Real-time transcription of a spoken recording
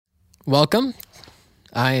welcome.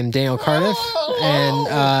 I am Daniel Cardiff, and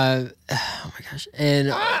oh my gosh!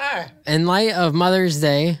 And in light of Mother's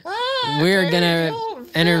Day, we're gonna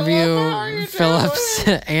interview Philip's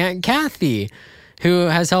Aunt Kathy, who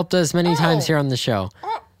has helped us many times here on the show.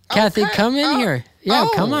 Kathy, come in here. Yeah,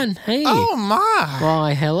 come on. Hey. Oh, my. Well,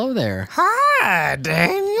 hello there. Hi,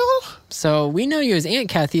 Daniel. So we know you as Aunt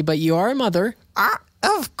Kathy, but you are a mother.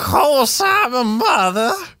 Of course I'm a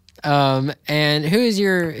mother. And who's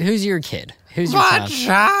your kid? Who's your My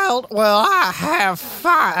child? Well, I have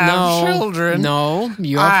five children. No,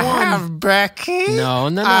 you have one. I have Becky. No.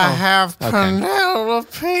 I have Penelope.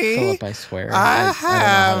 Philip, I swear. I don't know how to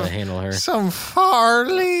have handle her. some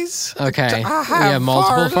Farleys. Okay. I have You have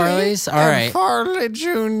multiple Farleys? All right. Farley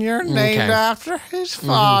Jr. named after his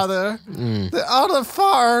father. Mm-hmm. The other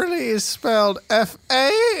Farley is spelled Faarley,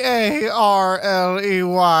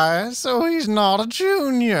 so he's not a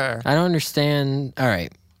junior. I don't understand. All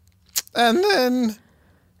right. And then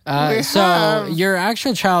your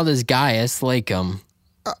actual child is Gaius Lakem.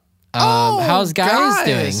 How's Gaius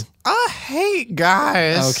doing? I hate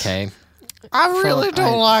Gaius. Okay. I really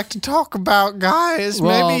don't like to talk about Gaius.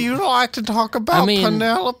 Well, Maybe you don't like to talk about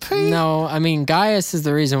Penelope. No, I mean, Gaius is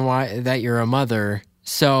the reason why that you're a mother.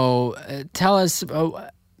 So tell us,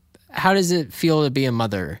 how does it feel to be a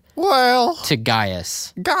mother? Well, to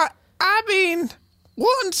Gaius.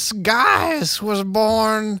 Once Gaius was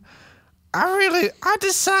born, I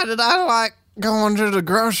decided I like going to the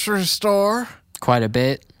grocery store. Quite a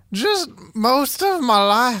bit. Just most of my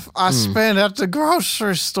life I spent at the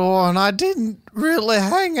grocery store, and I didn't really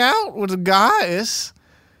hang out with Gaius.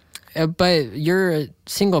 But you're a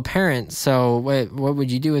single parent, so what would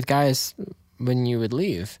you do with Gaius when you would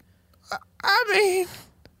leave?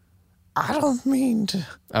 I don't mean to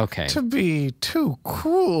be too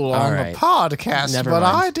cruel on the podcast, Never but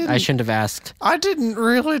mind. I shouldn't have asked. I didn't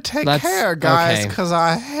really take care of Gaius because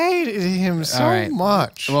I hated him so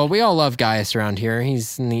much. Well, we all love Gaius around here.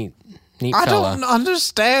 He's neat fella. I don't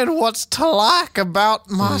understand what's to like about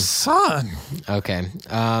my son. Okay.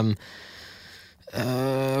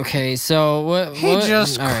 Okay, so what? He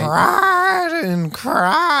just cried and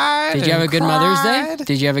cried. Did you have a good Mother's Day?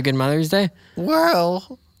 Did you have a good Mother's Day?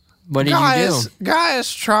 Well, what did you do?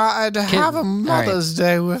 Gaius tried to have a Mother's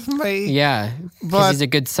Day with me. Yeah, because he's a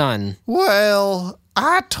good son. Well,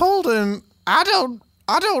 I told him I don't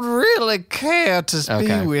really care to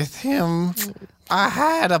be with him. I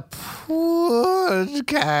had a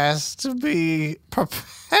podcast to be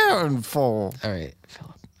preparing for. All right,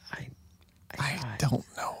 Philip. I don't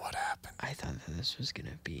know what happened. I thought that this was going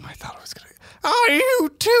to be... I thought it was going to... Are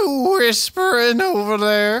you two whispering over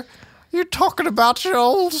there? You're talking about your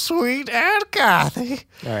old sweet Aunt Kathy.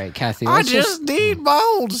 All right, Kathy. I just need my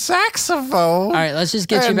old saxophone. All right, let's just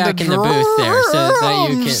get you back in the booth there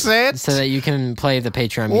so that you can play the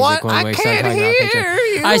Patreon music when we start talking about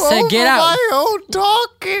Patreon. I said get out. My own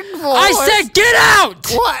talking voice. I said get out.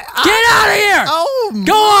 What? Get out of here. Oh,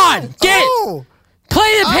 go on.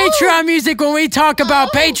 Play the Patreon music when we talk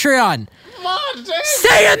about Patreon.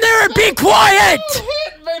 Stay in there and be quiet.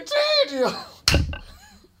 Hit me, Daniel.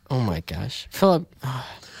 Oh my gosh. Philip.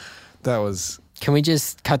 That was... Can we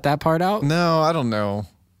just cut that part out? No, I don't know.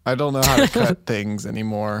 I don't know how to cut things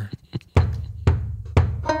anymore.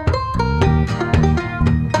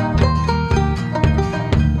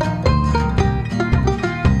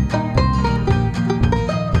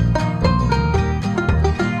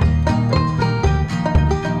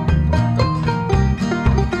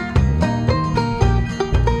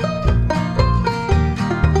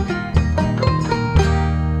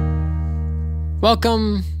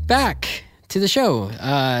 Welcome back to the show.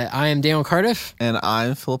 I am Daniel Cardiff. And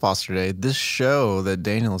I'm Philip Osterday. This show that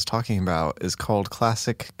Daniel is talking about is called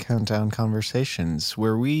Classic Countdown Conversations,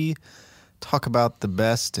 where we talk about the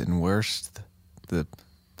best and worst, the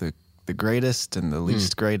greatest and the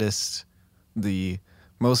least greatest, the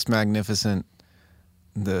most magnificent,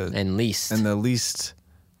 the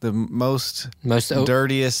most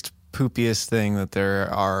dirtiest, poopiest thing that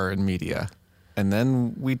there are in media. And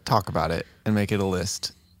then we talk about it and make it a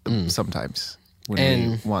list sometimes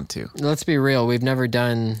when we want to. Let's be real. We've never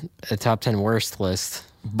done a top 10 worst list.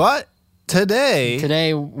 But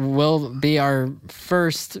today will be our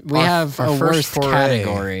first. We have a worst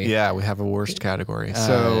category. Yeah, we have a worst category.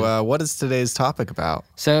 So what is today's topic about?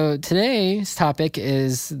 So today's topic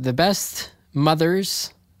is the best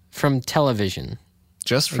mothers from television.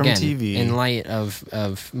 Just from TV. In light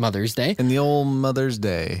of Mother's Day. In the old Mother's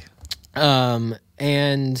Day.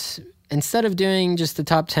 And instead of doing just the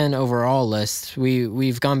top 10 overall list,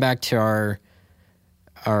 we've gone back to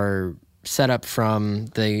our setup from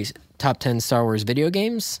the top 10 Star Wars video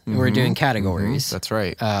games. And we're doing categories. That's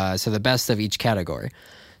right. So the best of each category.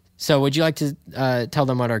 So would you like to tell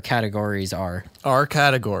them what our categories are? Our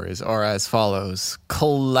categories are as follows: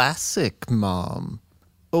 classic mom,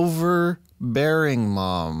 overbearing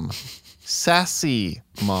mom, sassy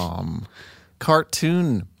mom,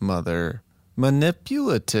 cartoon mother,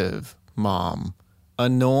 manipulative mom,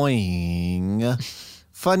 annoying,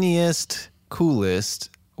 funniest,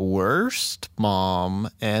 coolest, worst mom,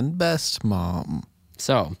 and best mom.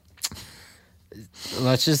 So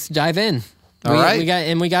let's just dive in. All right.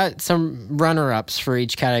 We got some runner-ups for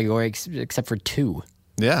each category except for 2.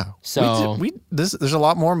 Yeah. So there's a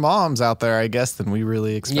lot more moms out there, I guess, than we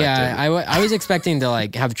really expected. Yeah, I was expecting to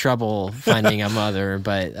like have trouble finding a mother,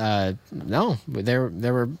 but no, there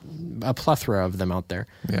were a plethora of them out there.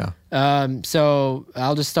 Yeah. So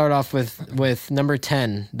I'll just start off with number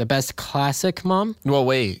 10, the best classic mom. Well,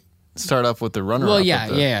 wait. Start off with the runner-up. Well, yeah.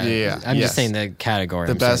 I'm yes. just saying the category.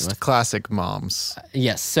 The I'm starting best with. classic moms.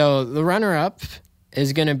 Yes. So the runner-up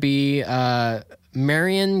is going to be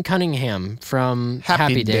Marion Cunningham from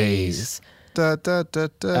Happy Days. Da, da, da,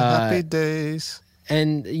 da, Happy Days.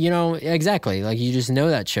 And, exactly. Like, you just know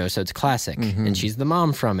that show, so it's classic. And she's the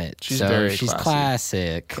mom from it. She's so very she's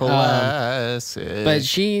classy. classic. But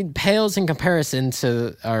she pales in comparison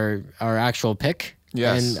to our actual pick.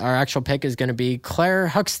 Yes. And our actual pick is going to be Claire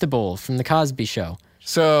Huxtable from The Cosby Show.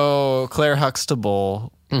 So Claire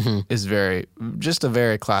Huxtable is just a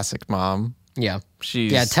very classic mom. Yeah.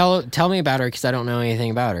 She's tell me about her because I don't know anything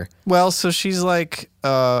about her. Well, so she's like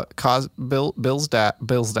Bill's dad.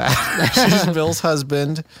 She's Bill's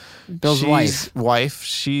husband. Bill's wife.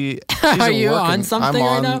 She's Are you on something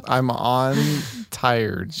right now? I'm on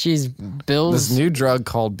tired. She's Bill's This new drug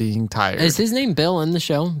called being tired. Is his name Bill in the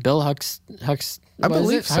show? Bill I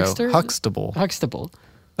believe so. Huxter? Huxtable.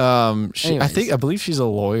 Anyways. I believe she's a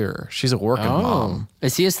lawyer. She's a working mom.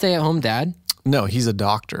 Is he a stay-at-home dad? No, he's a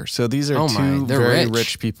doctor. So these are two they're very rich.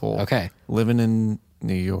 rich people. Okay. Living in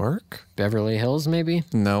New York? Beverly Hills, maybe?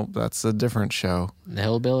 No, that's a different show. The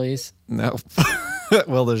Hillbillies? No.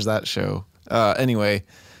 Well, there's that show. Anyway,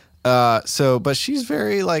 but she's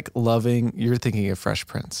very like loving. You're thinking of Fresh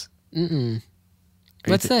Prince.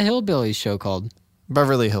 What's that Hillbillies show called?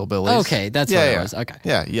 Beverly Hillbillies. Okay, that's what it was. Okay.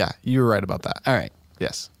 Yeah. You were right about that. All right.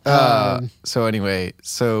 Yes. But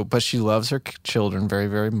she loves her children very,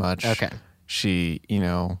 very much. Okay. She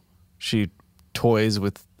toys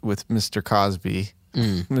with Mr. Cosby,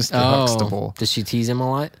 Mr. Huxtable. Does she tease him a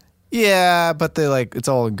lot? Yeah, but it's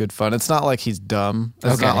all in good fun. It's not like he's dumb. It's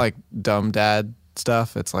Okay. not like dumb dad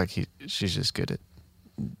stuff. It's like she's just good at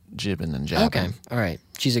jibbing and jabbing. Okay. All right.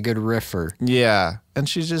 She's a good riffer. Yeah, and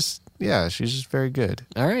she's just very good.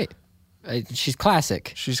 All right. She's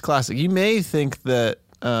classic. She's classic. You may think that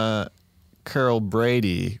Carol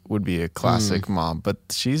Brady would be a classic mom, but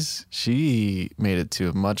she made it to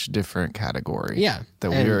a much different category. Yeah,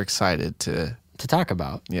 that we are excited to talk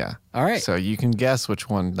about. Yeah. All right. So you can guess which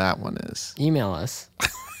one that one is. Email us.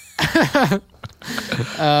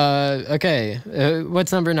 Okay.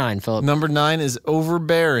 What's number 9, Philip? Number 9 is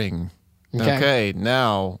overbearing. Okay. Okay.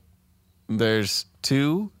 Now there's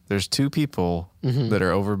two people that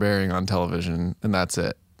are overbearing on television, and that's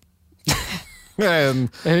it. And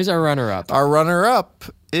who's our runner-up? Our runner-up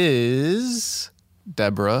is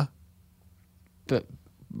Deborah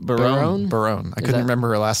Barone. Barone. I couldn't remember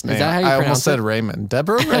her last name. Is that how you I pronounce almost said it? Raymond.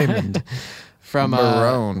 Deborah Raymond. From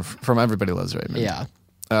Barone from Everybody Loves Raymond.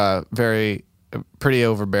 Yeah. Very pretty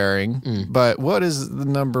overbearing. But what is the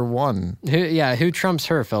number 1? Who trumps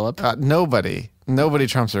her, Philip? Nobody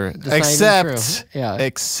trumps her That's not even except true.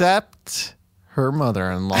 except her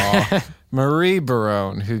mother-in-law, Marie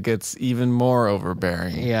Barone, who gets even more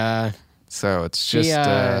overbearing. Yeah. So it's just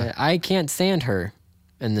I can't stand her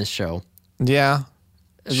in this show. Yeah.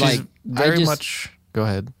 She's Like, very much. Go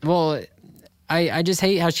ahead. Well, I just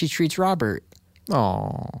hate how she treats Robert.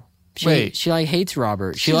 Oh. She like hates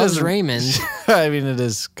Robert. She loves doesn't- Raymond. I mean,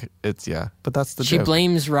 it's but that's the She joke.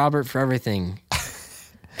 blames Robert for everything.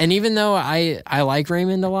 And even though I like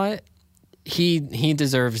Raymond a lot, he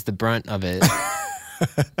deserves the brunt of it.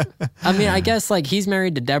 I mean, I guess like he's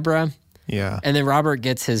married to Deborah, Yeah. and then Robert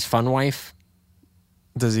gets his fun wife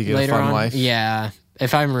Does he get later a fun on. wife? Yeah,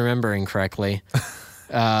 if I'm remembering correctly.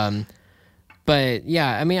 But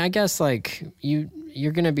yeah, I mean, I guess like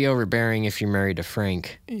you're gonna be overbearing if you're married to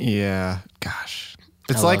Frank. Yeah. Gosh.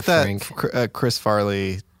 It's I like love that Frank. Chris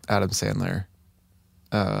Farley, Adam Sandler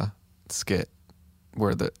skit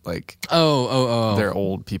where the Oh. they're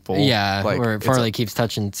old people. Yeah, Like, where it's Farley keeps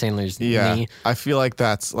touching Sandler's knee. I feel like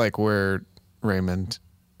that's like where Raymond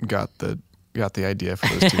got the idea for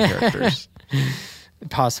those two characters.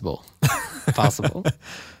 Possible.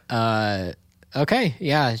 Okay,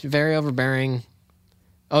 yeah, very overbearing.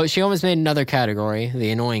 Oh, she almost made another category, the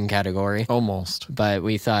annoying category. Almost. But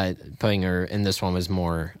we thought putting her in this one was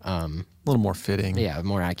more, A little more fitting. yeah,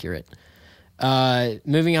 more accurate.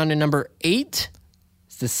 Moving on to number 8,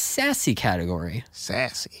 it's the sassy category.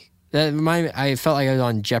 Sassy. I felt like I was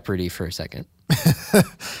on Jeopardy for a second.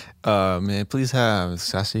 May I please have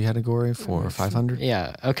sassy category for 500?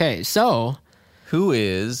 Yeah. Okay. So Who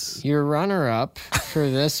is... your runner-up for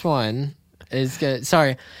this one is good.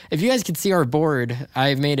 Sorry, if you guys could see our board,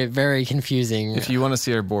 I've made it very confusing. If you want to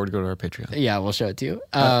see our board, go to our Patreon. Yeah, we'll show it to you.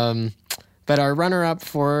 But our runner-up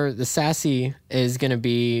for the sassy is going to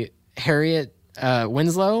be Harriet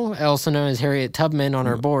Winslow, also known as Harriet Tubman on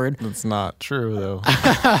our board. That's not true, though.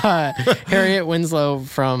 Harriet Winslow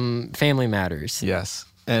from Family Matters. Yes.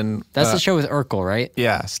 And That's the show with Urkel, right?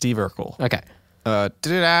 yeah, Steve Urkel. Okay.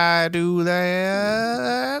 Did I do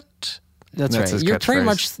that? That's That's right. his You're pretty catchphrase.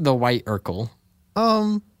 much the white Urkel.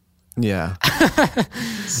 Yeah.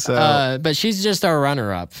 So But she's just our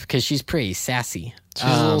runner-up because she's pretty sassy. she's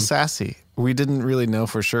a little sassy. We didn't really know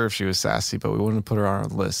for sure if she was sassy, but we wanted to put her on our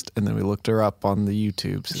list, and then we looked her up on the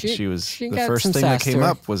YouTubes. And She the got first some thing that sass to came her.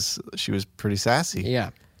 up was she was pretty sassy.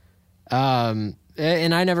 Yeah. And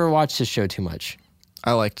I never watched this show too much.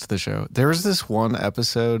 I liked the show. There was this one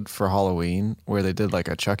episode for Halloween where they did like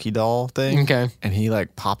a Chucky doll thing. Okay. And he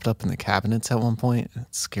like popped up in the cabinets at one point. It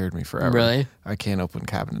scared me forever. Really? I can't open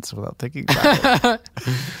cabinets without thinking about it.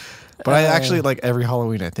 But I actually like every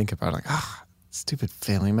Halloween I think about it, like, stupid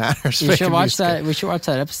Family Matters. You should making me watch scared. that. We should watch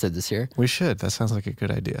that episode this year, We should. That sounds like a good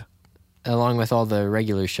idea. along with all the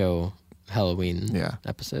regular show Halloween Yeah.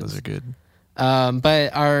 episodes. Those are good. But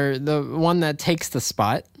the one that takes the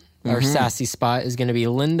spot, our sassy spot, is going to be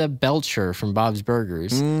Linda Belcher from Bob's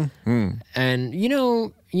Burgers. And you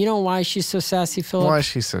know why she's so sassy, Philip? Why is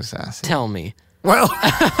she so sassy? Tell me. Well,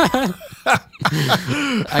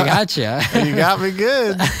 I gotcha. you got me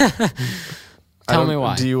good. Tell me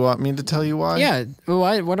why. Do you want me to tell you why? Yeah.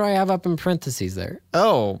 What do I have up in parentheses there?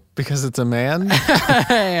 Oh, because it's a man?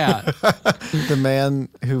 Yeah. The man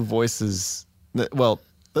who voices... the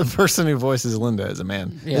person who voices Linda is a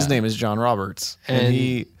man. Yeah. His name is John Roberts. And And-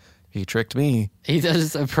 he tricked me. He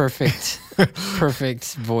does a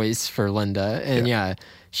perfect voice for Linda. And yeah,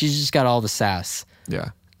 she's just got all the sass. Yeah.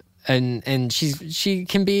 And she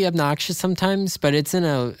can be obnoxious sometimes, but it's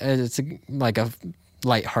like a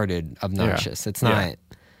lighthearted obnoxious. It's not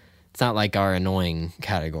like our annoying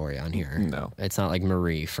category on here. No. It's not like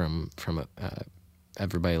Marie from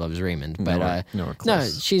Everybody Loves Raymond. But nowhere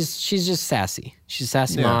close. she's just sassy. She's a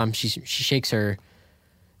sassy mom. She shakes her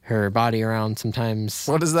body around sometimes.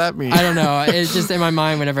 What does that mean? I don't know. It's just in my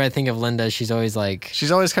mind whenever I think of Linda, she's always like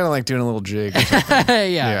She's always kind of like doing a little jig. Or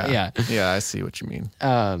something. yeah. Yeah, I see what you mean.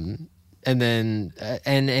 And then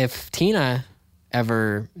and if Tina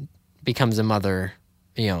ever becomes a mother,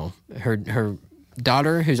 her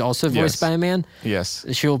daughter, who's also voiced by a man, Yes.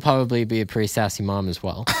 she will probably be a pretty sassy mom as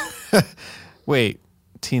well. Wait,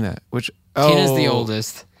 Tina. Tina's the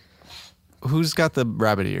oldest. Who's got the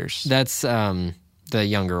rabbit ears? That's the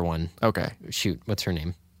younger one. Okay. Shoot, what's her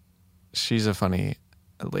name? She's a funny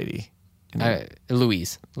lady.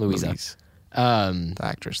 Louisa. Louise, the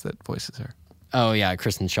actress that voices her. Oh yeah,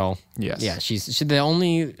 Kristen Shaw. Yes. Yeah, she's the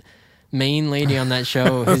only main lady on that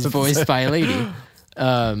show who's voiced by a lady.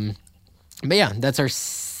 But yeah, that's our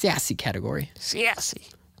sassy category. Sassy.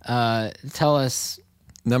 Tell us.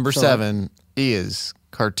 Number 7 is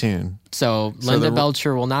cartoon. So Linda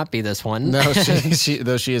Belcher will not be this one. No,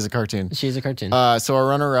 though she is a cartoon. She's a cartoon. So our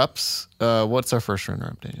runner-ups. What's our first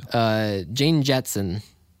runner-up, Daniel? Jane Jetson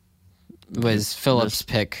was Philip's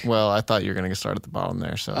pick. Well, I thought you were going to start at the bottom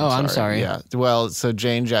there. So I'm sorry. Yeah. Well, so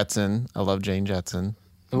Jane Jetson. I love Jane Jetson.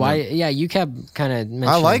 Why? Yeah, you kept kind of mentioning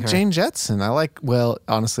I like her. Jane Jetson.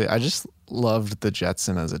 Honestly, I just loved the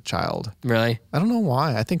Jetson as a child. Really? I don't know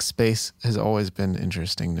why. I think space has always been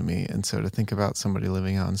interesting to me, and so to think about somebody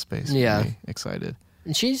living out in space made me excited.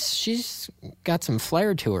 And she's got some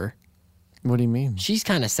flair to her. What do you mean? She's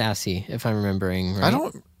kind of sassy, if I'm remembering right. I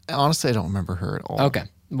don't remember her at all. Okay.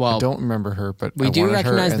 Well, I don't remember her, but we I do wanted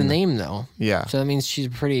her recognize in the name though. Yeah. So that means she's a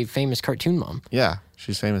pretty famous cartoon mom. Yeah,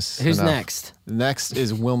 she's famous. Who's enough. next? Next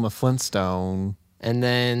is Wilma Flintstone. And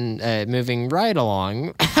then moving right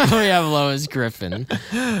along, we have Lois Griffin.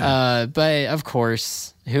 But of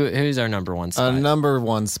course, who's our number one spot? Number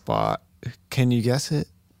one spot. Can you guess it?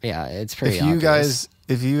 Yeah, it's pretty If you obvious.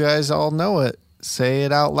 guys all know it, say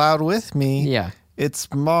it out loud with me. Yeah. It's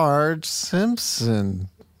Marge Simpson.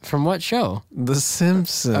 From what show? The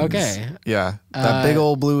Simpsons. Okay. Yeah. That big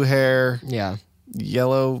old blue hair, Yeah.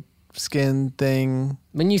 yellow skin thing.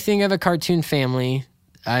 When you think of a cartoon family,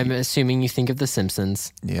 I'm assuming you think of The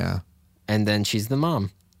Simpsons. Yeah. And then she's the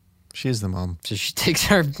mom. She is the mom. So she takes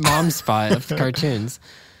her mom's spot of the cartoons.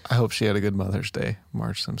 I hope she had a good Mother's Day,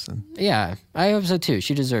 Marge Simpson. Yeah, I hope so too.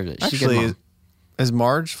 She deserved it. She's a good Actually, mom. is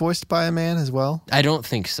Marge voiced by a man as well? I don't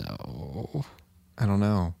think so. I don't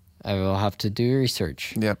know. I will have to do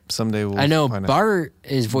research. Yep, someday we'll I know find out. Bart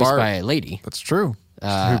is voiced Bart. by a lady. That's true.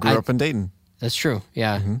 Who grew up in Dayton. That's true.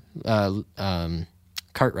 Yeah.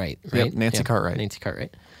 Cartwright, right? Yep, Nancy Cartwright. Nancy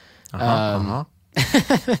Cartwright. Uh-huh.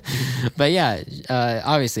 But yeah,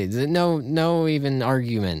 obviously, no even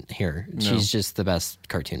argument here. She's just the best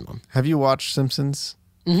cartoon mom. Have you watched Simpsons?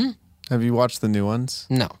 Mm-hmm. Have you watched the new ones?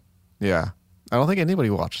 No. Yeah. I don't think anybody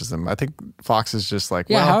watches them. I think Fox is just like,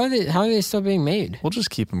 Yeah. well, How are they still being made? we'll just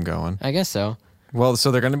keep them going. I guess so. Well,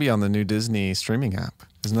 so they're going to be on the new Disney streaming app.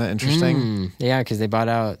 Isn't that interesting? Yeah, because they bought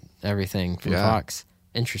out everything from Yeah. Fox.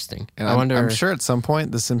 Interesting. And I wonder. I'm sure at some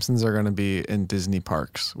point the Simpsons are going to be in Disney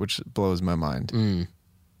parks, which blows my mind.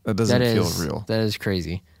 That doesn't feel real. That is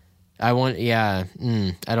crazy. I want. Yeah.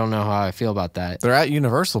 I don't know how I feel about that. They're at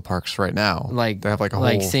Universal parks right now. Like they have like a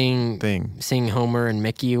whole seeing thing. seeing Homer and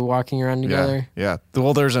Mickey walking around together. Yeah.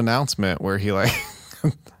 Well, there's an announcement where he like,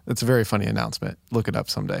 it's a very funny announcement. Look it up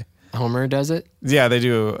someday. Homer does it. Yeah, they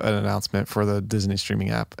do an announcement for the Disney streaming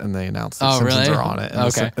app, and they announce the Oh, Simpsons really? are on it. And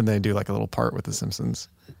Okay. and they do like a little part with the Simpsons.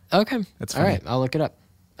 Okay. It's all funny. right. I'll look it up.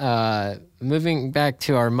 Moving back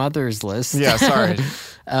to our mother's list. Yeah, sorry.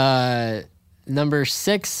 Number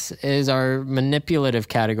 6 is our manipulative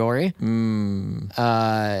category.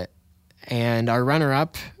 And our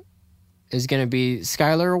runner-up is going to be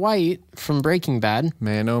Skylar White from Breaking Bad.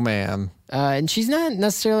 Man, oh man. And she's not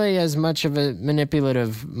necessarily as much of a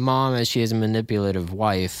manipulative mom as she is a manipulative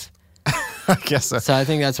wife. I guess so. So I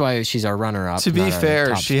think that's why she's our runner-up. To be not our fair,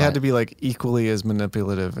 top she spot. had to be like equally as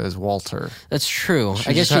manipulative as Walter. That's true. She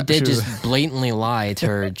I guess just she had- did she was- just blatantly lie to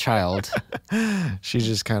her child. She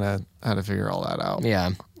just kind of had to figure all that out. Yeah.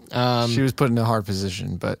 She was put in a hard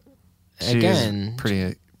position, but she Again,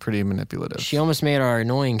 is pretty manipulative. She almost made our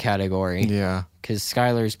annoying category. Yeah, Because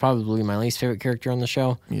Skylar is probably my least favorite character on the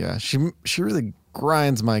show. yeah. She really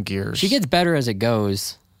grinds my gears. She gets better as it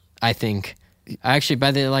goes, I think. Actually,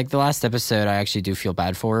 by the last episode, I actually do feel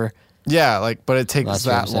bad for her. but it takes Last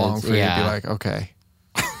that episodes, long for you to be yeah. like, okay.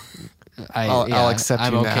 I'll accept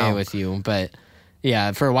I'm you okay now. with you, but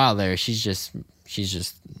yeah, for a while there, she's just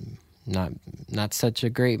not such a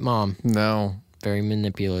great mom. No, Very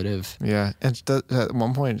manipulative. yeah. And at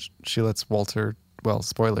one point, she lets Walter, well,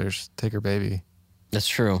 spoilers, take her baby. That's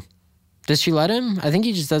true. Does she let him? I think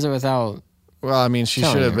he just does it without. Well, I mean, she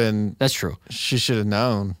Telling should have her. been. That's true. She should have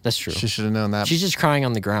known. That's true. She should have known that. She's just crying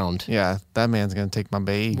on the ground. Yeah, that man's gonna take my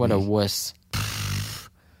baby. What a wuss.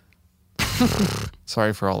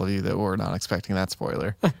 Sorry for all of you that were not expecting that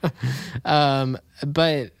spoiler.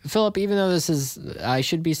 But Philip, even though I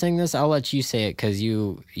should be saying this, I'll let you say it because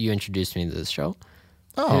you introduced me to this show.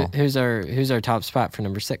 Oh, Who's our top spot for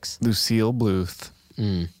number 6? Lucille Bluth.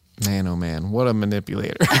 Man, oh man, what a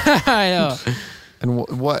manipulator! I know. And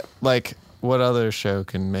what other show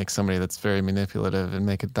can make somebody that's very manipulative and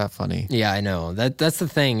make it that funny? Yeah, I know. That's the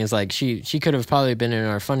thing is like she could have probably been in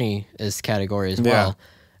our funniest category as Yeah.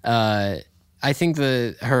 well. I think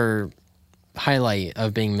her highlight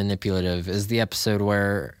of being manipulative is the episode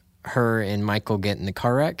where her and Michael get in the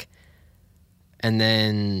car wreck, and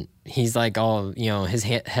then he's like all his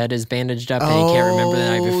head is bandaged up and he can't remember the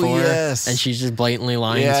night before, yes. and she's just blatantly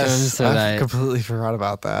lying to him so I that. completely forgot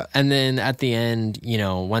about that. And then at the end,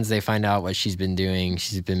 once they find out what she's been doing,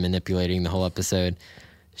 she's been manipulating the whole episode.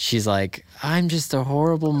 She's like, I'm just a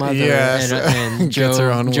horrible mother. Yes. And Gets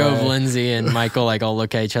her own Joe way. Lindsay and Michael all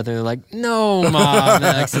look at each other. They're like, no, mom.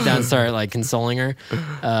 And sit down and start consoling her.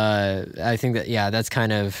 I think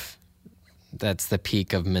that, that's the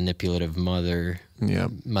peak of manipulative Yeah,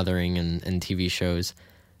 mothering in TV shows.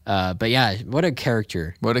 But yeah, what a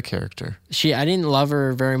character. what a character. I didn't love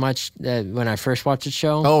her very much when I first watched the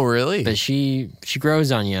show. Oh, really? But she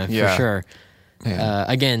grows on you Yeah. for sure. Man.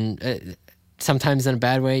 Again, sometimes in a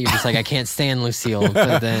bad way, you're just like, I can't stand Lucille.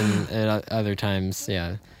 But then at other times,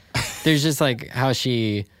 yeah, there's just how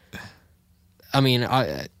she. I mean,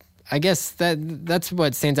 I guess that's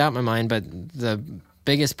what stands out in my mind. But the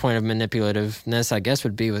biggest point of manipulativeness, I guess,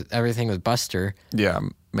 would be with everything with Buster. Yeah,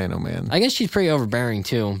 man, oh man. I guess she's pretty overbearing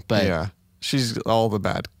too, but Yeah, she's all the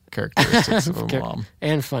bad characteristics of a mom.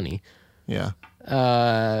 and funny. Yeah,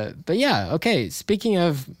 But yeah, okay. Speaking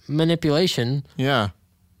of manipulation, yeah.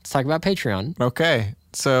 let's talk about Patreon. Okay,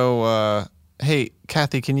 so Hey,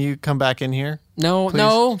 Kathy, can you come back in here?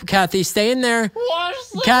 No, Kathy, stay in there.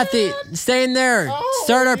 Kathy, stay in there.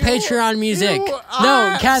 Start our Patreon music.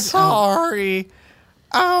 No, Kathy. Sorry.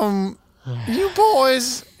 You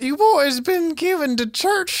boys been given to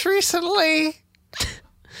church recently?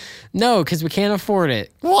 No, because we can't afford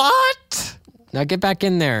it. What? Now get back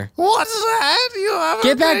in there. What's that? You haven't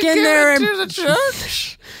Get back been in there given and- to the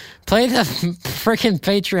church? Play the freaking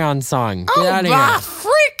Patreon song. Get out of my here.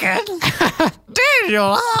 freaking Daniel,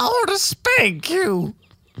 I ought to spank you.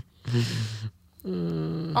 All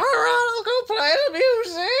right, I'll go play the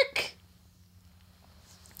music.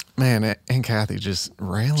 Man, Aunt Kathy just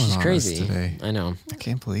railing She's on crazy. us today. I know. I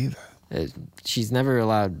can't believe that. She's never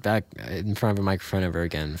allowed back in front of a microphone ever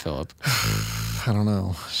again, Philip. I don't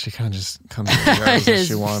know. She kind of just comes in regardless if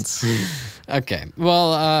she wants. Okay.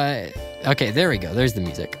 Well, okay, there we go. There's the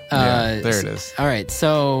music. Yeah, there it is. All right.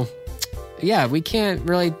 So, yeah, we can't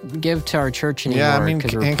really give to our church anymore. Yeah, I mean,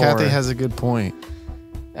 we're Aunt poor. Kathy has a good point.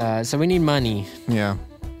 So we need money. Yeah.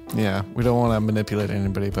 Yeah. We don't want to manipulate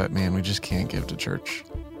anybody, but man, we just can't give to church.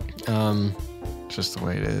 It's just the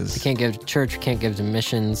way it is. We can't give to church. We can't give to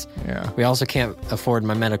missions. Yeah. We also can't afford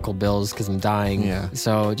my medical bills because I'm dying. Yeah.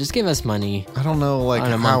 So just give us money. I don't know, like,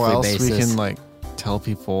 on a how monthly else we basis. can, like, tell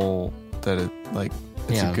people that it's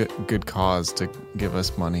Yeah. a good cause to give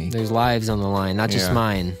us money. There's lives on the line, not just Yeah.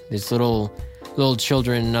 mine. There's little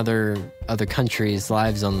children in other countries'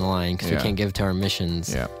 lives on the line because Yeah. we can't give to our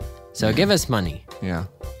missions. Yeah. So give us money. Yeah.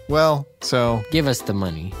 Well, so, Give us the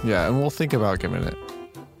money. yeah, and we'll think about giving it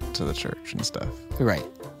to the church and stuff. Right.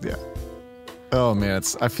 Yeah. Oh, man,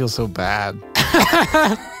 I feel so bad.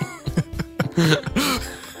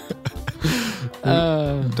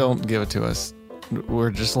 Don't give it to us.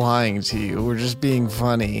 We're just lying to you. We're just being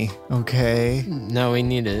funny, okay? No, we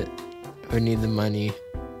need it. We need the money.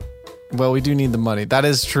 Well, we do need the money. That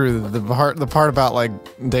is true. The part about, like,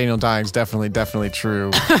 Daniel dying is definitely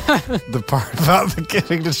true. The part about the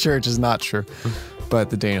giving to church is not true. But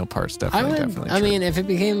the Daniel part's definitely true. I mean, if it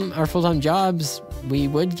became our full-time jobs, we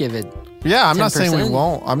would give it. Yeah, I'm not saying we 10%.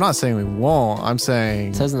 won't. I'm not saying we won't. I'm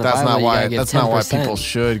saying says in the that's Bible not you why. gotta give That's not why 10%. people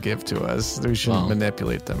should give to us. We shouldn't Well.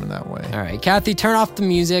 manipulate them in that way. All right, Kathy, turn off the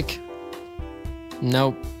music.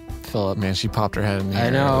 Nope, Philip. Man, she popped her head in the air. I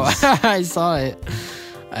know. It was- I saw it.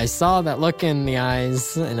 I saw that look in the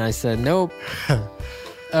eyes, and I said, nope. All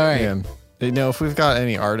right. Man, you know, if we've got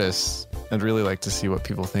any artists, I'd really like to see what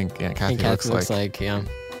people think Aunt Kathy, I think Kathy looks like. like, yeah.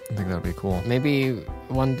 I think that'd be cool. Maybe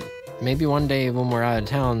one day when we're out of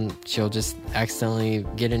town, she'll just accidentally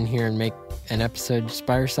get in here and make an episode just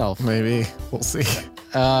by herself. Maybe we'll see.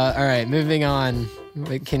 All right, moving on.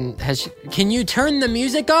 Can you turn the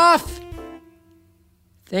music off?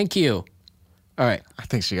 Thank you. All right. I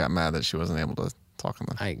think she got mad that she wasn't able to talk on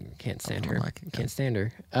the. I can't stand on her. the mic again. Can't stand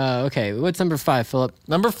her. Okay, what's number 5, Philip?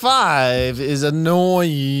 Number 5 is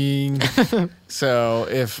annoying. So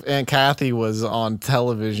if Aunt Kathy was on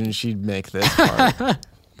television, she'd make this part.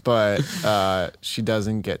 But she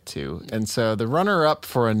doesn't get to. And so the runner-up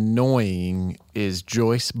for annoying is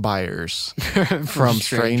Joyce Byers from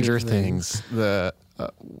Stranger Things. The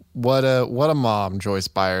what a mom Joyce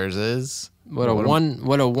Byers is. What a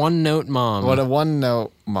one-note mom. What a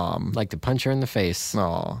one-note mom. Like to punch her in the face.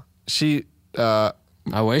 Aw. She I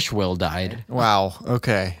wish Will died. wow.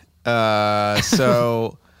 Okay.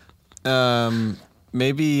 So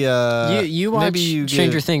maybe You watch maybe you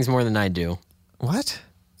Stranger get- Things more than I do. What?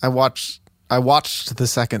 I watched the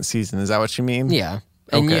second season. Is that what you mean? Yeah.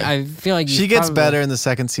 And Okay. I feel like She gets better in the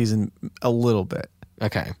second season a little bit,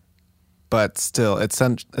 Okay. but still, it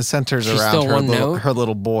centers She's around still her one little, note? her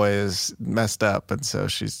little boy is messed up, and so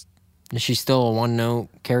she's Is she still a one-note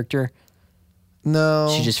character?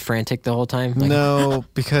 no, She just frantic the whole time? Like, no,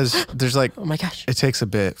 because there's like oh my gosh. it takes a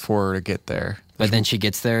bit for her to get there, But then she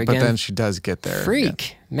gets there but again? then she does get there.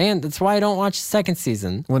 Freak. Man, that's why I don't watch the second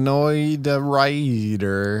season. Annoyed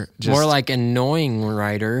writer, just, More like annoying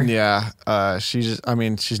writer. yeah. She's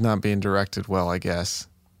not being directed well, I guess.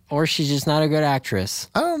 Or she's just not a good actress.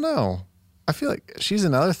 I don't know. I feel like she's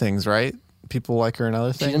in other things, right? People like her in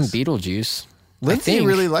other She's things. in Beetlejuice. Lindsay I think.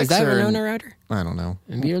 really likes Is that her in- Winona Ryder I don't know.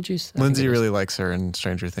 in Beetlejuice? I think Lindsay it is. really likes her in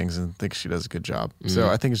Stranger Things and thinks she does a good job. So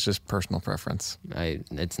I think it's just personal preference.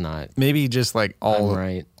 It's not. Maybe just like I'm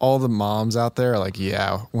right. all the moms out there are like,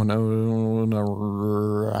 yeah, Winona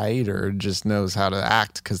Ryder just knows how to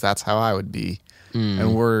act because that's how I would be.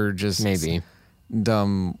 And we're just Maybe.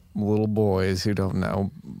 dumb little boys who don't know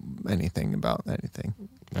anything about anything.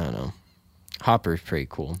 I don't know. Hopper's pretty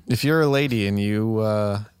cool. If you're a lady and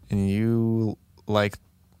you like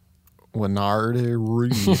Winona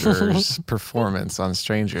Ryder's performance on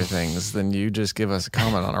Stranger Things, then you just give us a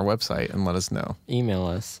comment on our website and let us know. Email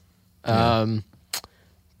us. Yeah.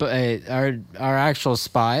 But our actual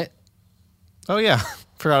spot. Oh yeah,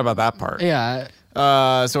 forgot about that part. Yeah.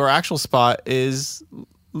 So our actual spot is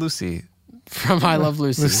Lucy. From I Love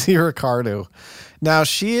Lucy. Lucy Ricardo. Now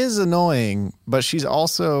she is annoying, but she's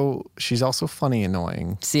also funny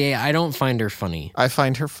annoying. See, I don't find her funny. I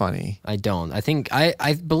find her funny. I don't. I think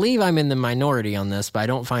I believe I'm in the minority on this, but I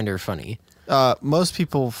don't find her funny. Most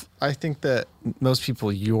people, I think that most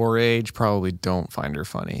people your age probably don't find her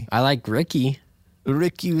funny. I like Ricky.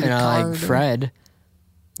 Ricky And Ricardo. I like Fred.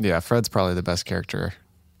 Yeah, Fred's probably the best character,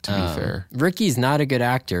 to be fair. Ricky's not a good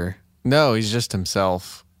actor. No, he's just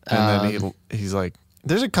himself. And then he's like,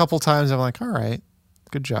 there's a couple times I'm like, all right,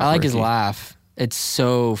 good job. I like his Ricky. laugh. It's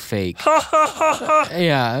so fake.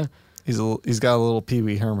 Yeah. He's got a little Pee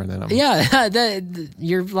Wee Herman in him. Yeah,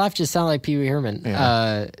 your laugh just sounded like Pee Wee Herman.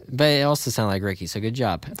 Yeah. But it also sounded like Ricky, so good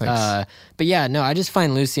job. Thanks. But yeah, no, I just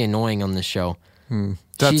find Lucy annoying on this show.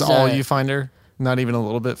 That's She's, all you find her? Not even a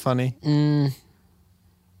little bit funny?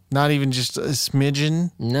 Not even just a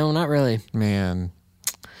smidgen? No, not really. Man,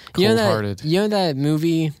 You cold-hearted. know that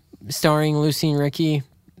movie starring Lucy and Ricky,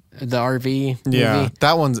 the RV movie? Yeah,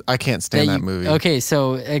 that one's, I can't stand that movie. Okay,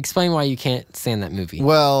 so explain why you can't stand that movie.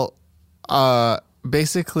 Well,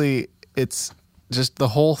 basically, it's just the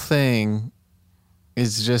whole thing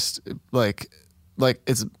is just like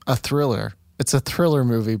it's a thriller. It's a thriller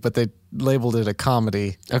movie, but they labeled it a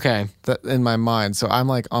comedy. Okay. That in my mind, so I'm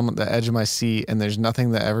like on the edge of my seat, and there's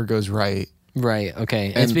nothing that ever goes right. Right, okay.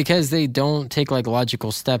 It's And- because they don't take like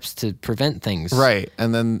logical steps to prevent things. Right,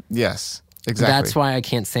 and then yes, exactly. That's why I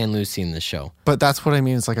can't stand Lucy in this show. But that's what I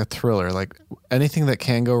mean. It's like a thriller. Like anything that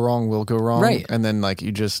can go wrong will go wrong. Right. And then like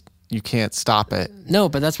you can't stop it. No,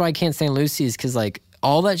 but that's why I can't stand Lucy is because like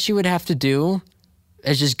all that she would have to do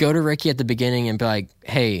is just go to Ricky at the beginning and be like,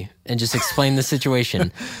 hey, and just explain the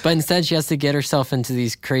situation. But instead she has to get herself into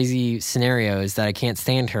these crazy scenarios that I can't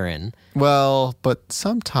stand her in. Well, but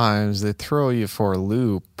sometimes they throw you for a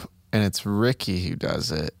loop and it's Ricky who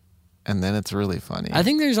does it. And then it's really funny. I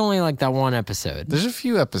think there's only like that one episode. There's a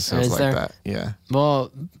few episodes Is like there? that. Yeah.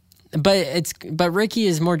 Well, but Ricky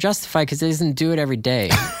is more justified because he doesn't do it every day.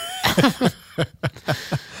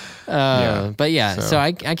 Yeah, But yeah, so- so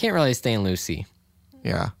I can't really stand Lucy.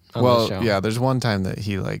 Yeah. On Well, the show. yeah, there's one time that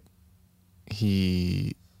he's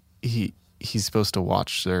supposed to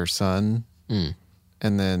watch their son. Mm.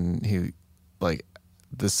 And then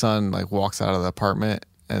the son walks out of the apartment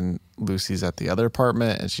and Lucy's at the other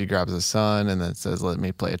apartment and she grabs the son and then says, let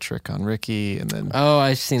me play a trick on Ricky. And then Oh,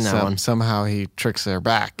 I've seen that one. somehow he tricks her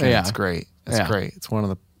back and Yeah. it's great. It's Yeah. great. It's one of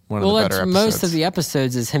the Well, better that's episodes. most of the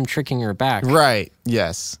episodes is him tricking her back Right.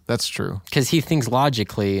 Yes, that's true. because he thinks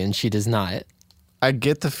logically and she does not. I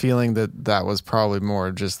get the feeling that was probably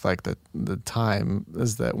more just like the time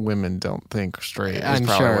is that women don't think straight. Is I'm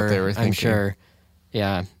probably sure. what they were thinking. I'm sure.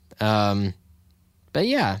 Yeah. But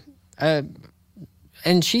yeah.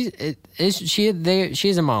 And she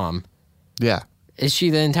is a mom. Yeah. Is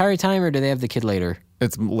she the entire time or do they have the kid later?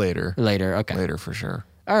 It's later. Later. Okay. Later for sure.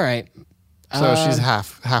 All right. So she's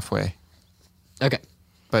halfway. Okay.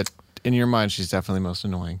 But in your mind, she's definitely most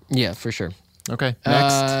annoying. Yeah, for sure. Okay.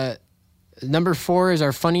 Next. Number 4 is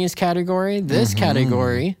our funniest category. This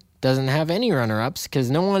category doesn't have any runner-ups because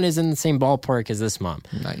no one is in the same ballpark as this mom.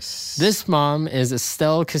 Nice. This mom is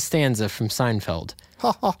Estelle Costanza from Seinfeld.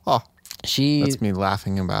 Ha ha ha. She That's me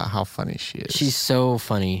laughing about how funny she is. she's so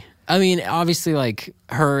funny. I mean, obviously, like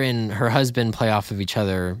her and her husband play off of each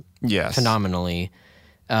other yes. phenomenally,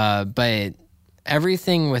 but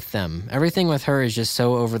everything with her is just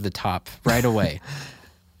so over the top right away.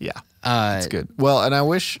 Yeah. It's good. Well, and I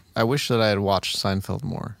wish that I had watched Seinfeld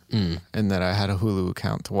more, and that I had a Hulu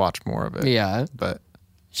account to watch more of it. Yeah, But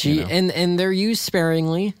she and they're used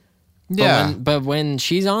sparingly. yeah, But when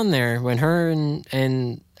she's on there, when her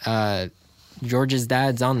and George's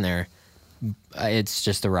dad's on there, it's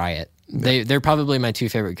just a riot. They're probably my 2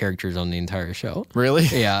 favorite characters on the entire show. really.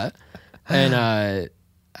 Yeah, and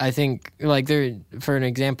I think like they're for an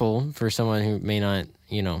example for someone who may not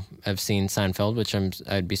have seen Seinfeld, which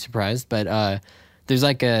I'd be surprised, but there's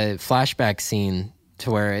like a flashback scene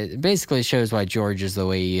to where it basically shows why George is the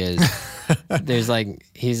way he is. There's like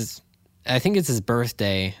I think it's his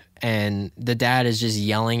birthday, and the dad is just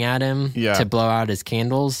yelling at him to blow out his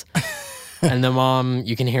candles. And the mom,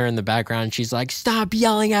 you can hear in the background, she's like, stop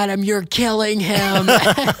yelling at him, you're killing him.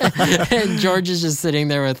 And George is just sitting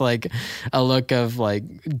there with like a look of like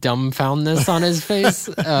dumbfoundness on his face.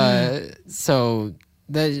 So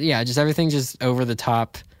just everything just over the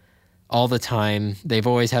top, all the time. They've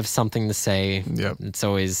always have something to say. Yep. It's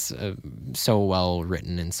always so well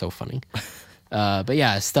written and so funny. But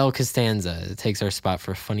yeah, Estelle Costanza takes our spot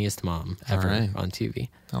for funniest mom ever on TV.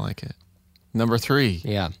 I like it. Number 3.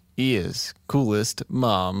 Yeah. Is coolest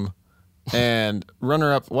mom. And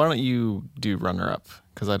runner-up, why don't you do runner-up?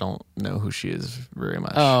 Because I don't know who she is very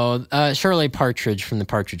much. Oh, Shirley Partridge from the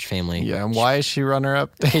Partridge Family. Yeah, and why is she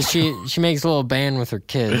runner-up? Because she makes a little band with her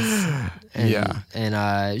kids. And, Yeah.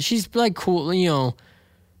 And she's like cool, you know,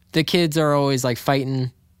 the kids are always like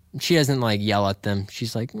fighting. She doesn't like yell at them.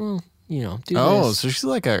 She's like, well, you know, do this. So she's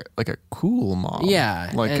like a cool mom.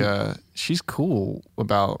 Yeah, Like she's cool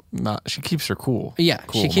about she keeps her cool. Yeah,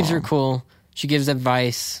 Cool she keeps her mom. cool. She gives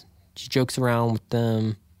advice. She jokes around with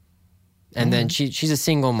them. And then she's a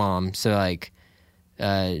single mom, so like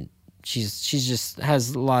she's just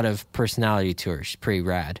has a lot of personality to her. She's pretty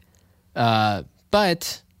rad.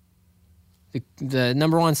 But the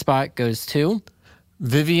number 1 spot goes to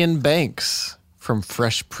Vivian Banks from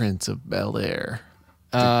Fresh Prince of Bel-Air.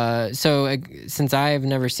 so since I have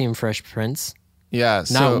never seen Fresh Prince, Yeah,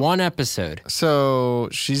 not one episode. So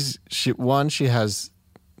she has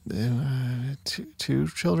two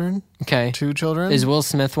children. Okay. 2 children. Is Will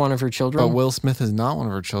Smith one of her children? But Will Smith is not one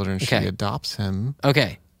of her children. She Okay. adopts him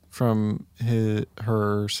Okay. from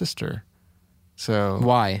her sister. So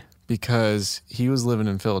Why? because he was living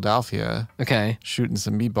in Philadelphia, Okay. shooting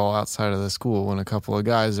some b-ball outside of the school when a couple of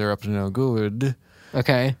guys that are up to no good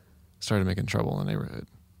Okay. started making trouble in the neighborhood.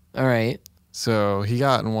 All right. So he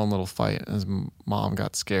got in one little fight, and his mom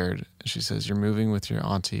got scared. And she says, "You're moving with your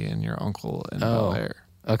auntie and your uncle in Bel Air."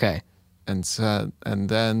 Okay. And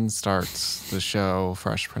then starts the show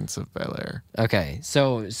Fresh Prince of Bel-Air. Okay.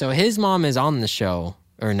 So his mom is on the show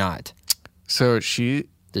or not? So she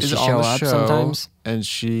Does is she on show the up show, sometimes? and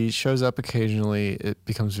she shows up occasionally. It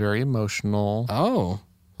becomes very emotional. Oh.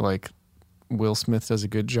 Like Will Smith does a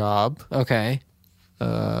good job, Okay.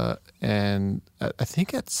 and I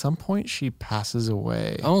think at some point she passes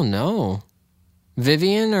away. Oh no.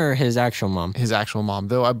 Vivian or his actual mom? His actual mom,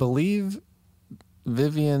 though I believe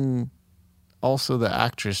Vivian, also the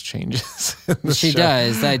actress, changes. In the She show.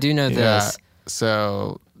 does. I do know Yeah, this.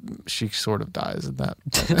 so she sort of dies in that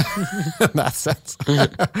in that sense.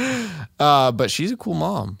 But she's a cool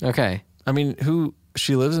mom. Okay. I mean,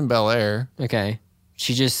 she lives in Bel Air. Okay.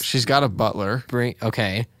 She's got a butler.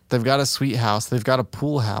 Okay. They've got a sweet house. They've got a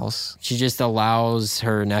pool house. She just allows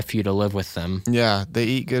her nephew to live with them. Yeah, they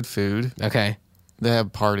eat good food. Okay. They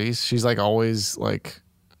have parties. She's like always like,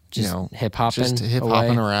 Just hip hopping. just hip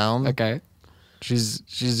hopping around. Okay.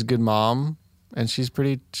 She's a good mom, and she's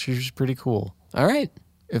pretty cool. All right.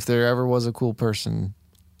 If there ever was a cool person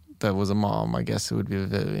that was a mom, I guess it would be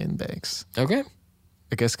Vivian Banks. Okay.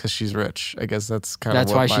 I guess because she's rich. I guess that's kind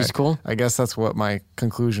That's of why she's cool? I guess that's what my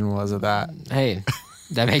conclusion was of that. Hey,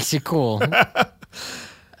 that makes you cool.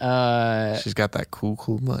 She's got that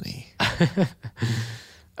cool money.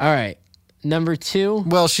 All right. Number 2.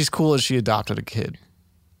 Well, she's cool as she adopted a kid.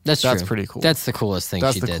 That's That's true. pretty cool. That's the coolest thing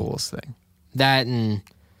That's she the did. coolest thing. That, and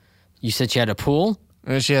you said she had a pool?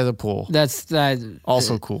 And she has a pool. That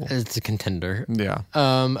Also cool. It's a contender. Yeah.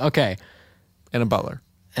 Okay. And a butler.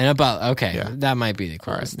 And about okay, Yeah. that might be the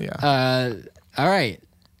coolest. yeah. All right.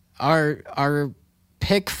 Our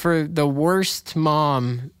pick for the worst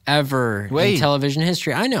mom ever in television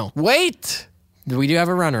history. I know. Wait. We do have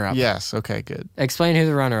a runner-up. Yes. Okay, good. Explain who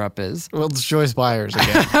the runner-up is. Well, it's Joyce Byers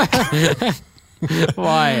again.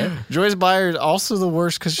 Why? Joyce Byers also the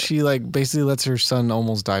worst because she like basically lets her son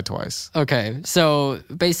almost die twice. Okay, so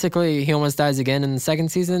basically he almost dies again in the second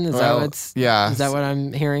season. Is that what's? Yeah. Is that what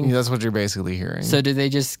I'm hearing? Yeah, that's what you're basically hearing. So did they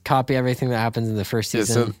just copy everything that happens in the first Yeah,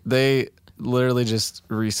 season? so they literally just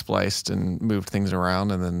respliced and moved things around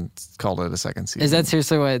and then called it a second season. Is that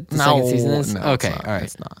seriously what the second season is? No, okay, it's not. all right.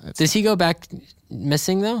 It's not. It's Does he go back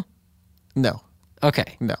missing though? no,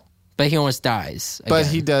 Okay, no. but he almost dies. But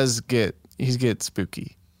again. he gets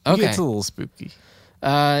spooky. He Okay. gets a little spooky.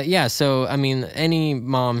 Yeah. So I mean, any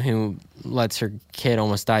mom who lets her kid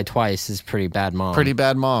almost die twice is pretty bad mom. Pretty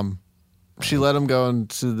bad mom. She let him go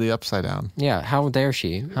into the upside down. Yeah. How dare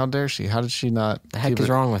she? How dare she? How did she not? The heck keep is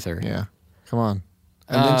it- wrong with her? Yeah, come on.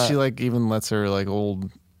 And then she like even lets her like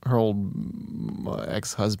her old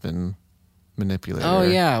ex-husband manipulate Oh her.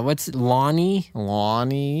 yeah. What's Lonnie?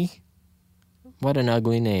 Lonnie. What an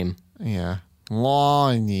ugly name. Yeah,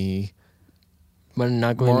 Lonnie. What an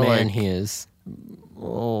ugly More man like- he is.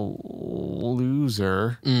 Oh,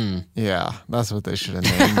 loser. Mm. Yeah, that's what they should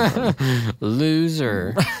have named.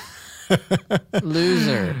 Loser.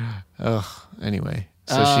 Loser. Ugh. Anyway,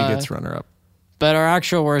 so she gets runner-up. But our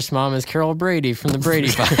actual worst mom is Carol Brady from the Brady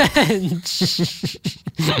Bunch.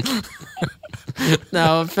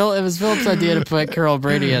 No, it was Philip's idea to put Carol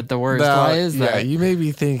Brady at the worst. Now, Why is that? Yeah, you may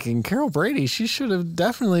be thinking, Carol Brady, she should have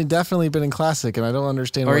definitely been in classic, and I don't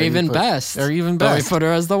understand Or why even you put, best. Or even But best. we put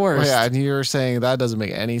her as the worst. Well, yeah, and you were saying that doesn't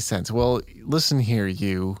make any sense. Well, listen here,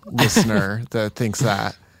 you listener that thinks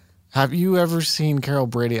that. Have you ever seen Carol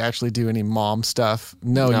Brady actually do any mom stuff?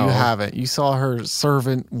 No, No. you haven't. You saw her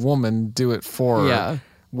servant woman do it for Yeah.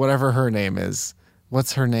 whatever her name is.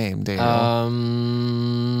 What's her name, Daniel?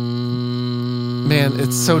 Man,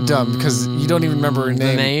 it's so dumb because you don't even remember her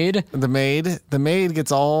name. The maid? The maid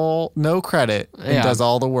gets no credit and Yeah. does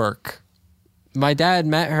all the work. My dad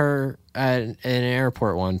met her at an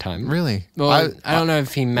airport one time. Really? Well, I don't know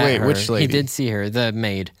if he met wait, her. which lady? He did see her, the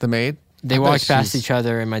maid. The maid? They I bet walked past she's- each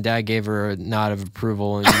other, and my dad gave her a nod of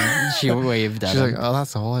approval, and she waved at She's him. like, oh,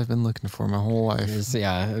 that's all I've been looking for my whole life.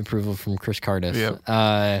 Yeah, approval from Chris Cardiff.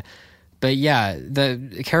 Yep. But yeah,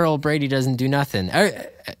 the Carol Brady doesn't do nothing.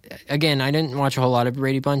 Again, I didn't watch a whole lot of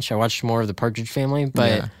Brady Bunch. I watched more of the Partridge Family.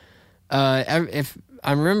 But if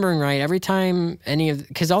I'm remembering right, every time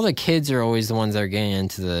because all the kids are always the ones that are getting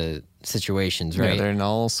into the situations, right? Yeah, they're in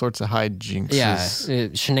all sorts of hijinks. Yeah,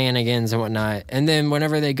 shenanigans and whatnot. And then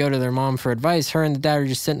whenever they go to their mom for advice, her and the dad are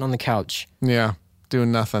just sitting on the couch Yeah,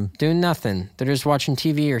 doing nothing. doing nothing. They're just watching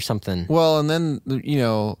TV or something. Well, and then,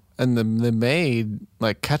 and the maid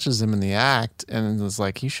like catches him in the act and is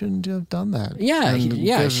like, you shouldn't have done that. Yeah,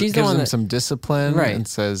 And she's the gives one him that- some discipline, Right. and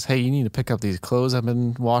says, hey, you need to pick up these clothes I've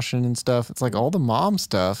been washing and stuff. It's like all the mom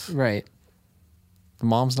stuff Right. the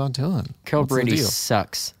mom's not doing. Carol What's the Brady deal?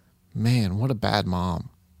 sucks. Man, what a bad mom.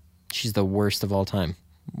 She's the worst of all time.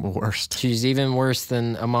 Worst. She's even worse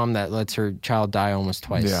than a mom that lets her child die almost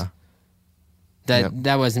twice. Yeah.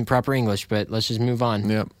 That wasn't proper English, but let's just move on.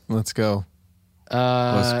 Yep. Let's go.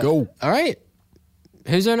 Let's go. All right.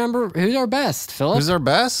 Who's our best, Philip? Who's our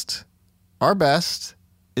best? Our best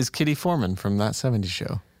is Kitty Foreman from That 70s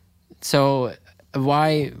Show. So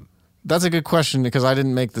why That's a good question because I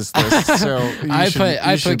didn't make this list. So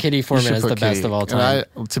I put Kitty Foreman as the best of all time.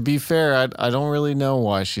 And to be fair, I don't really know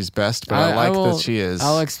why she's best, but I like that she is.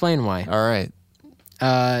 I'll explain why. All right.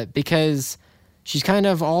 Because she's kind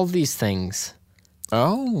of all these things,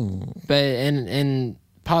 Oh. but in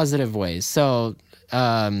positive ways. So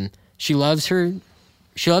she loves her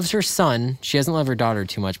son. She doesn't love her daughter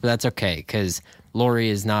too much, but that's okay because Lori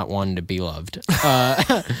is not one to be loved.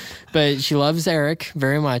 But she loves Eric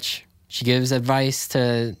very much. She gives advice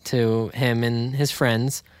to him and his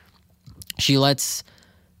friends. She lets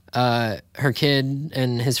her kid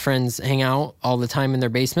and his friends hang out all the time in their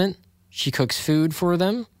basement. She cooks food for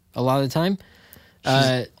them a lot of the time.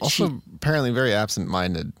 Also, apparently very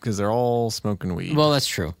absent-minded because they're all smoking weed. Well, that's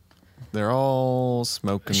true. They're all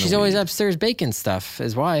smoking. She's the always weed. upstairs baking stuff,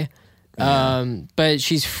 is why. But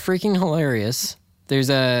she's freaking hilarious. There's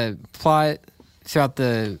a plot throughout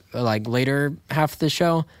the later half of the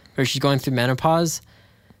show where she's going through menopause.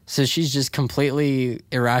 So she's just completely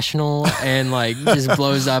irrational and just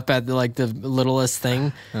blows up at the littlest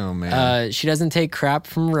thing. Oh man. She doesn't take crap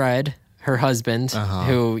from Red, her husband,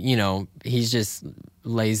 who, he's just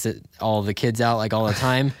lays all the kids out all the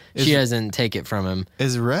time. She doesn't take it from him.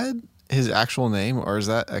 Is Red his actual name or is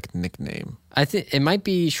that a nickname? I think it might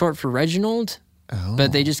be short for Reginald,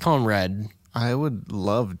 but they just call him Red. I would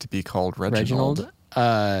love to be called Reginald.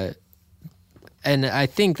 And I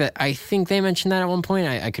think they mentioned that at one point.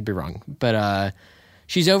 I could be wrong, but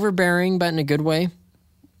she's overbearing, but in a good way.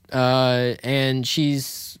 And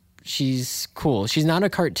she's cool. She's not a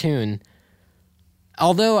cartoon.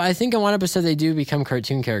 Although I think in one episode they do become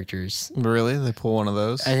cartoon characters. Really? They pull one of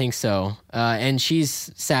those? I think so. And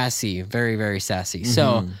she's sassy, very, very sassy.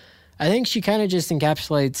 So I think she kind of just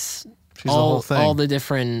encapsulates the whole thing. all the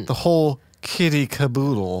different. The whole kitty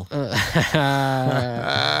caboodle.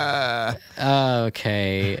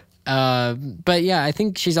 Okay. But yeah, I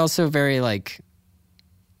think she's also very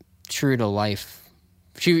true to life.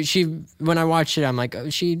 She when I watch it, I'm like, oh,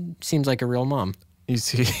 she seems like a real mom. You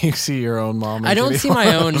see your own mom. I don't see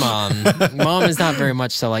my own mom. Mom is not very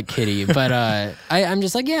much so like Kitty, but I'm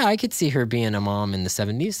just yeah, I could see her being a mom in the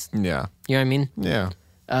 70s. Yeah. You know what I mean?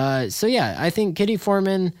 Yeah. So yeah, I think Kitty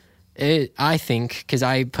Foreman. I think because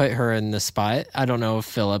I put her in the spot. I don't know if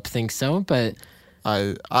Philip thinks so, but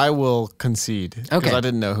I will concede because Okay. I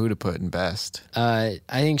didn't know who to put in best. I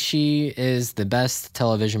think she is the best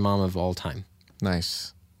television mom of all time.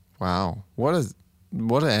 Nice. Wow. What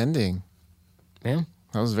an ending. Yeah,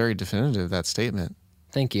 That was very definitive, that statement.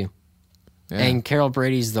 thank you. Yeah. And Carol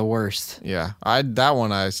Brady's the worst. Yeah. That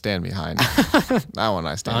one I stand behind. That one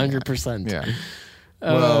I stand 100%. behind.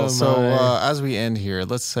 Well, my. as we end here,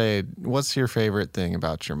 let's say, what's your favorite thing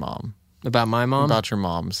about your mom? About my mom? About your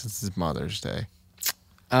mom, since it's Mother's Day.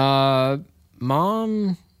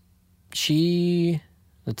 Mom,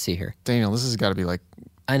 let's see here. Daniel, this has got to be like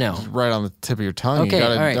I know. right on the tip of your tongue. Okay, You got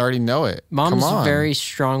to all right. already know it. Mom's Come on. very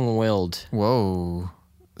strong-willed. Whoa.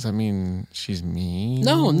 Does that mean she's mean?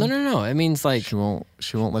 No. It means like She won't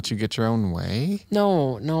let you get your own way?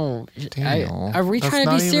 no. Daniel, Are we that's trying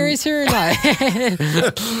to be not even- serious here or not?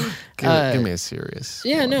 Give me a serious.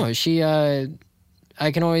 Yeah, one. no.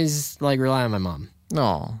 I can always like rely on my mom,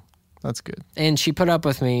 No, that's good. and she put up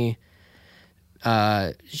with me.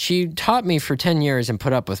 She taught me for 10 years and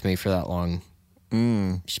put up with me for that long.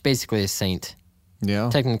 She's basically a saint. Yeah.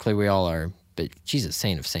 Technically, we all are, but she's a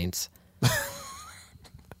saint of saints.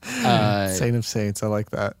 Saint of Saints. I like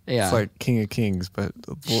that. Yeah. It's like King of Kings, but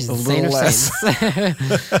She's a the saint little of less.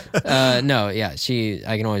 saints. No, yeah,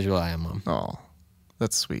 I can always rely on mom. Oh,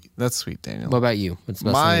 that's sweet. That's sweet, Daniel. What about you? What's the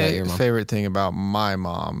best thing about My your mom? favorite thing about my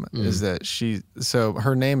mom is that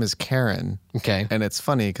her name is Karen. Okay. And it's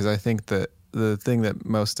funny because I think that the thing that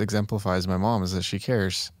most exemplifies my mom is that she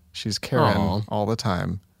cares. She's Karen Aw. all the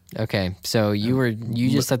time. Okay. So you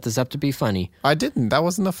just set this up to be funny. I didn't. That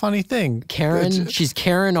wasn't a funny thing. Karen, she's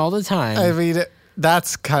Karen all the time. I mean,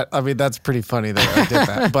 that's pretty funny that I did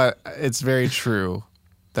that, but it's very true.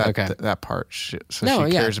 That part. She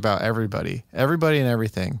cares about everybody and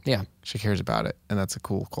everything. Yeah. She cares about it, and that's a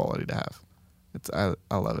cool quality to have.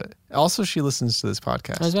 I love it. Also, she listens to this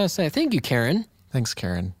podcast. I was about to say, thank you, Karen. Thanks,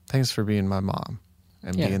 Karen. Thanks for being my mom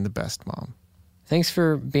and Yeah. being the best mom. Thanks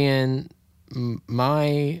for being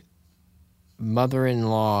my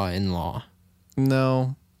mother-in-law.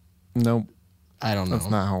 No, nope. I don't know. That's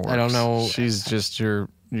not how it works. I don't know. She's just your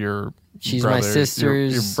She's brother, my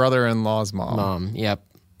sister's your brother-in-law's mom. mom. Yep.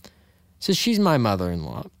 So she's my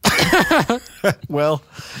mother-in-law. Well,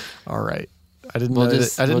 all right. I didn't We'll know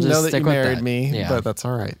just- that. I didn't we'll know just that stick you with married that. me, Yeah. but that's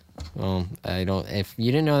all right. Well, if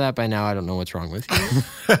you didn't know that by now, I don't know what's wrong with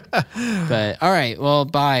you. But all right. Well,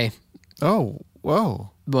 bye. Oh,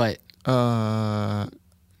 whoa. But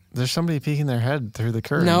There's somebody peeking their head through the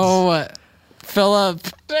curtains. no, Philip.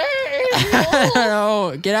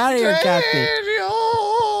 No, get out of here, Kathy.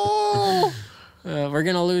 We're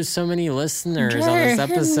gonna lose so many listeners on this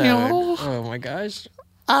episode. Daniel. Oh my gosh.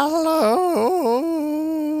 I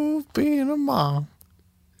love being a mom.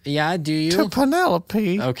 Yeah, do you? To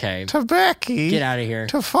Penelope. Okay. To Becky. Get out of here.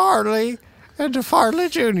 To Farley. And to Farley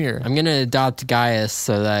Jr. I'm gonna adopt Gaius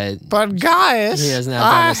so that But Gaius, He doesn't have to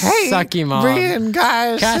have a I hate sucky mom. being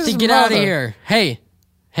Gaius' Kathy, get out of here. Hey,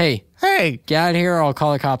 Hey. get out of here or I'll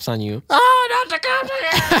call the cops on you. Oh, not the cops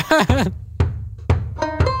again.